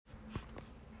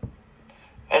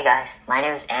Hey guys, my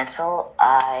name is Ansel.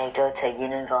 I go to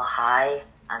Unionville High.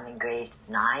 I'm in grade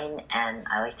 9 and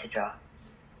I like to draw.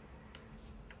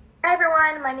 Hi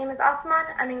everyone, my name is Osman.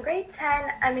 I'm in grade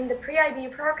 10. I'm in the pre-IB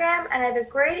program and I have a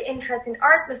great interest in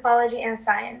art, mythology, and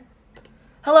science.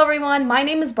 Hello everyone, my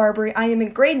name is Barbary. I am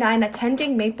in grade 9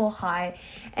 attending Maple High,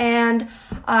 and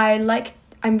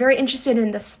I'm very interested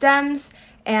in the STEMs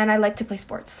and I like to play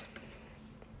sports.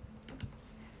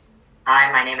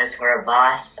 Hi, my name is Hura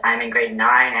Abbas. I'm in grade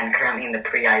 9 and currently in the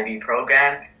pre-IB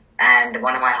program, and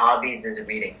one of my hobbies is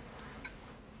reading.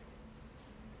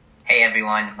 Hey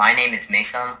everyone, my name is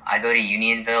Mason. I go to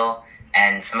Unionville,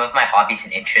 and some of my hobbies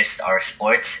and interests are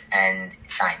sports and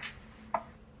science.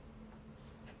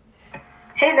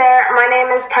 Hey there, my name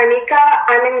is Parnika.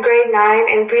 I'm in grade 9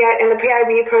 in the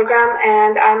pre-IB program,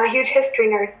 and I'm a huge history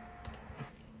nerd.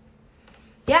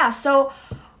 Yeah, so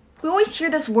we always hear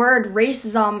this word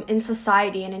racism in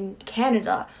society and in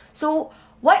Canada. So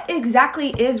what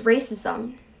exactly is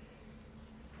racism?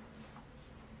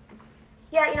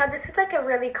 Yeah, this is like a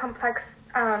really complex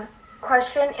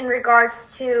question in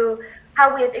regards to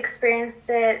how we have experienced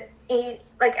it,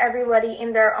 like everybody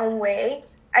in their own way.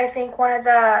 I think one of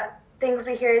the things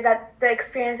we hear is that the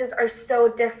experiences are so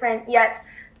different, yet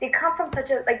they come from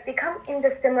they come in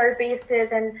the similar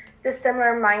bases and the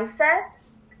similar mindset.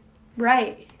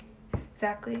 Right,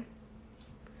 exactly.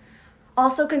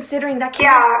 Also considering that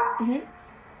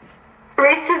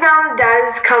Racism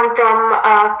does come from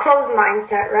a closed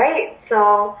mindset, right?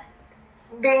 So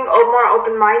being more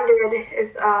open-minded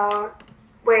is a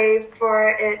way for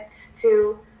it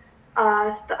to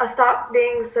stop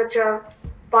being such a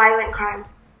violent crime.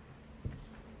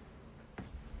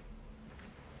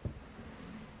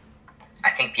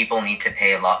 I think people need to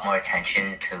pay a lot more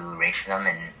attention to racism,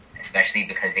 and especially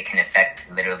because it can affect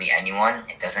literally anyone.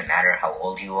 It doesn't matter how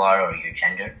old you are or your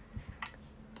gender.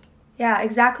 Yeah,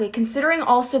 exactly. Considering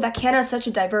also that Canada is such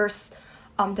a diverse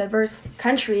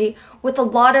country with a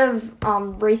lot of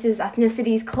races,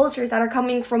 ethnicities, cultures that are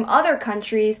coming from other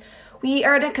countries, we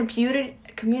are in a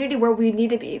community where we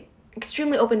need to be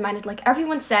extremely open-minded, like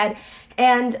everyone said,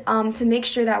 and to make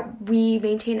sure that we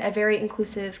maintain a very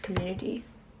inclusive community.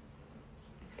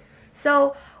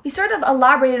 So we sort of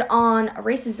elaborated on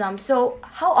racism. So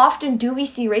how often do we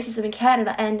see racism in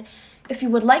Canada? And if you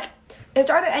would like, are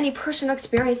there any personal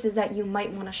experiences that you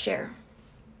might want to share?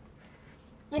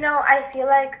 I feel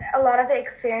like a lot of the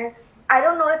experience, I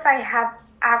don't know if I have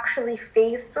actually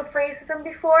faced with racism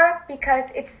before,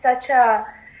 because it's such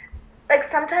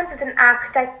sometimes it's an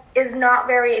act that is not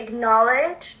very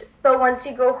acknowledged, but once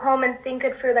you go home and think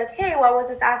it through, like, hey, what was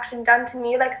this action done to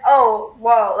me? You're like, oh,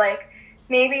 whoa, like,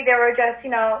 maybe they were just,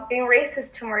 being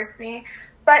racist towards me.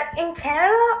 But in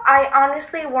Canada, I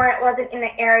honestly wasn't in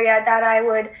an area that I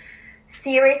would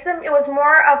see racism. It was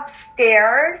more of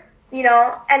stares,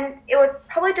 and it was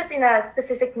probably just in a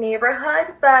specific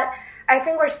neighborhood. But I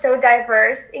think we're so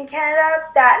diverse in Canada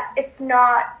that it's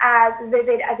not as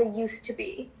vivid as it used to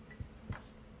be.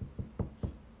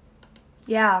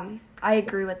 Yeah, I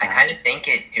agree with that. I kind of think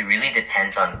it really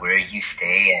depends on where you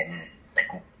stay and like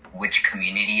which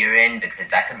community you're in, because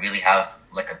that could really have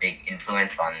like a big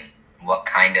influence on what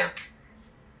kind of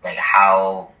like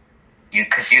how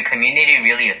because your community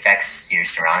really affects your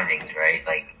surroundings, right?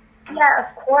 Like, yeah,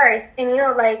 of course. And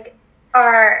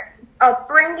our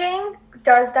upbringing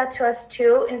does that to us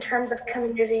too, in terms of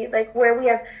community, like where we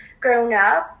have grown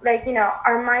up, like,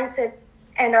 our mindset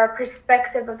and our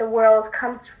perspective of the world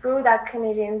comes through that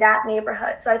community and that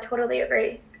neighborhood. So I totally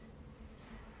agree.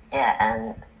 Yeah,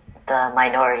 and the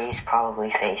minorities probably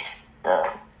face the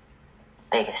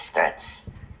biggest threats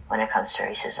when it comes to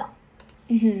racism.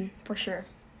 For sure.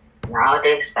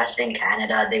 Nowadays, especially in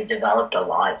Canada, they've developed a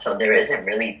lot, so there isn't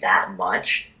really that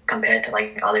much compared to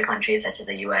like other countries such as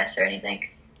the US or anything.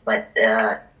 But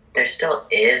there still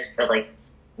is, but like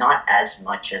not as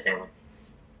much as there would,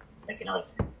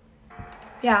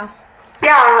 Yeah.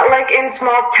 Yeah, like in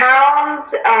small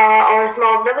towns or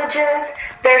small villages,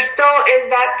 there still is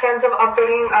that sense of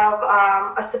upbringing of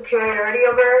a superiority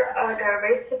over a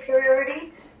race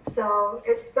superiority. So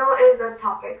it still is a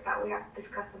topic that we have to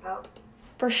discuss about.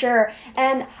 For sure.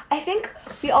 And I think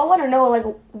we all want to know, like,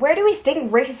 where do we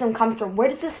think racism comes from? Where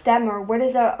does it stem, or where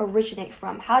does it originate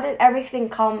from? How did everything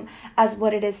come as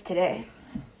what it is today?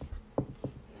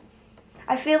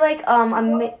 I feel like,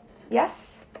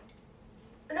 yes?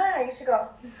 No, you should go.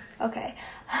 Okay.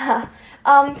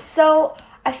 So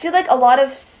I feel like a lot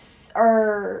of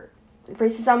our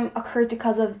racism occurs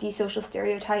because of these social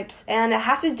stereotypes, and it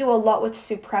has to do a lot with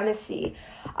supremacy.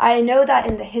 I know that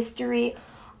in the history,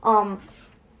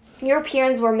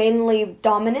 Europeans were mainly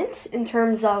dominant in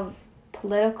terms of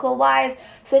political wise.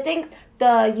 So I think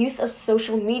the use of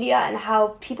social media and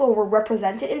how people were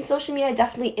represented in social media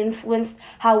definitely influenced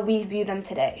how we view them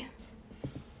today.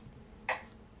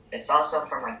 It's also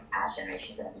from like past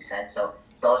generations, as you said. So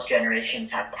those generations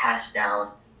have passed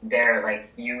down their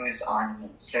like views on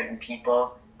certain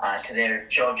people to their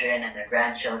children and their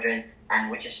grandchildren,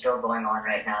 and which is still going on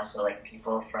right now. So like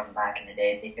people from back in the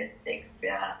day,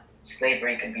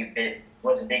 slavery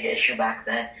was a big issue back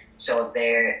then. So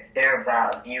their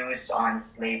views on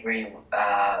slavery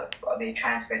they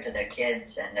transfer to their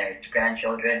kids and their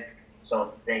grandchildren.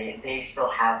 So they still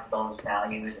have those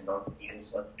values and those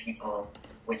views of people,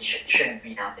 which shouldn't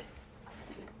be nowadays.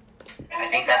 I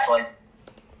think that's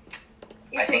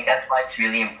why it's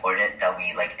really important that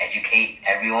we like educate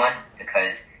everyone,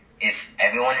 because if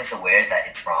everyone is aware that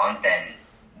it's wrong, then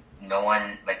no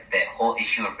one, like, the whole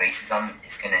issue of racism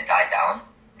is gonna die down,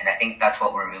 and I think that's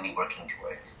what we're really working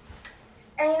towards.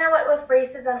 And you know what, with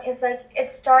racism is like it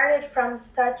started from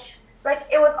such, like,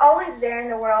 it was always there in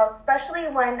the world, especially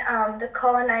when the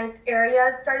colonized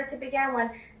areas started to begin, when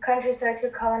countries started to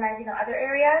colonize, other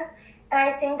areas. And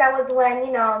I think that was when,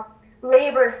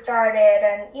 labor started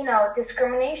and,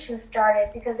 discrimination started,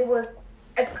 because it was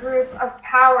a group of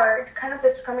power kind of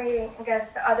discriminating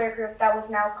against the other group that was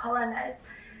now colonized.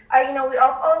 We've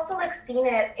also seen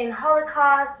it in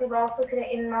Holocaust. We've also seen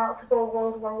it in multiple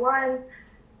World War I's.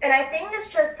 And I think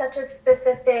it's just such a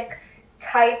specific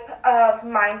type of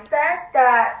mindset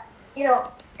that,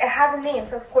 it has a name,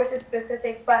 so of course it's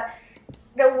specific, but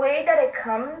the way that it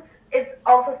comes is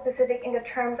also specific in the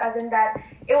terms as in that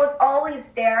it was always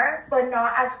there, but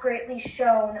not as greatly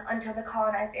shown until the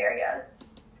colonized areas.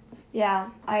 Yeah,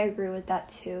 I agree with that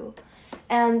too.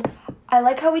 And I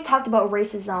like how we talked about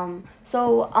racism.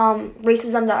 So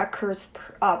racism that occurs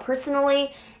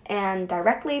personally and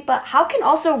directly, but how can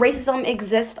also racism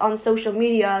exist on social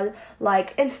media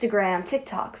like Instagram,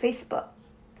 TikTok, Facebook?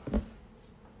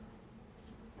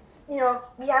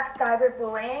 We have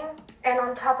cyberbullying, and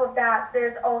on top of that,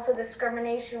 there's also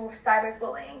discrimination with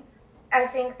cyberbullying. I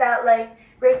think that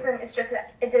racism is just an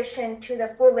addition to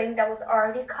the bullying that was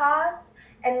already caused,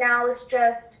 and now it's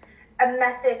just a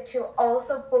method to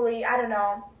also bully,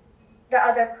 the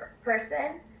other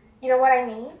person. You know what I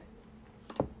mean?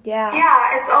 Yeah.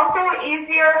 Yeah, it's also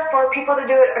easier for people to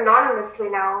do it anonymously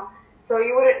now, so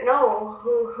you wouldn't know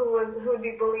who would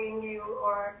be bullying you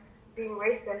or being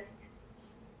racist.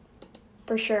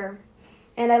 For sure.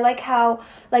 And I like how,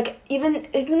 even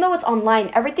though it's online,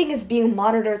 everything is being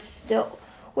monitored still,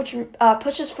 which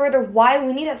pushes further why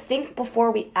we need to think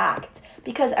before we act,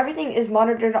 because everything is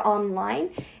monitored online,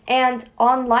 and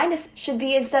online should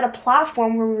be instead a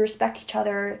platform where we respect each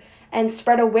other and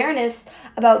spread awareness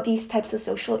about these types of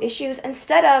social issues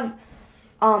instead of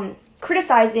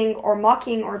criticizing or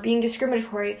mocking or being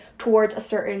discriminatory towards a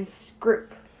certain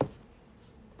group.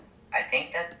 I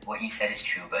think that what you said is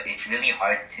true, but it's really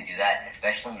hard to do that,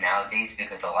 especially nowadays,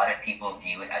 because a lot of people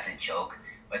view it as a joke,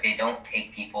 but they don't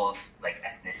take people's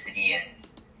ethnicity and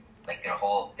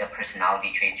their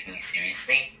personality traits really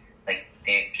seriously.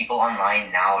 People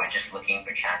online now are just looking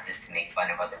for chances to make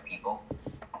fun of other people.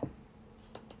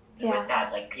 Yeah. With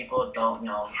that, people don't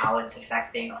know how it's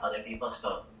affecting other people,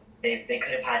 so they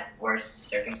could have had worse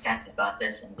circumstances about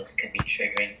this, and this could be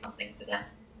triggering something to them,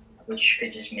 which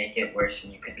could just make it worse,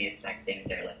 and you could be affecting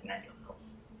their mental health.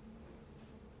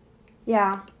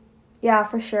 Yeah,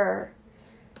 for sure.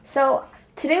 So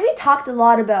today we talked a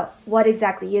lot about what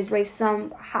exactly is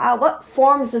racism, what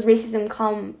forms does racism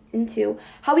come into,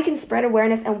 how we can spread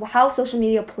awareness, and how social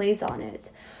media plays on it.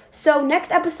 So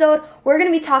next episode, we're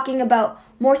going to be talking about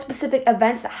more specific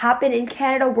events that happen in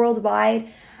Canada worldwide.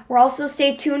 We're also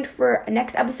stay tuned for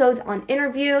next episodes on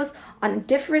interviews, on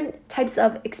different types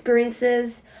of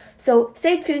experiences. So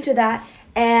stay tuned to that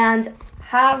and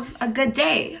have a good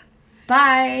day.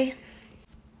 Bye.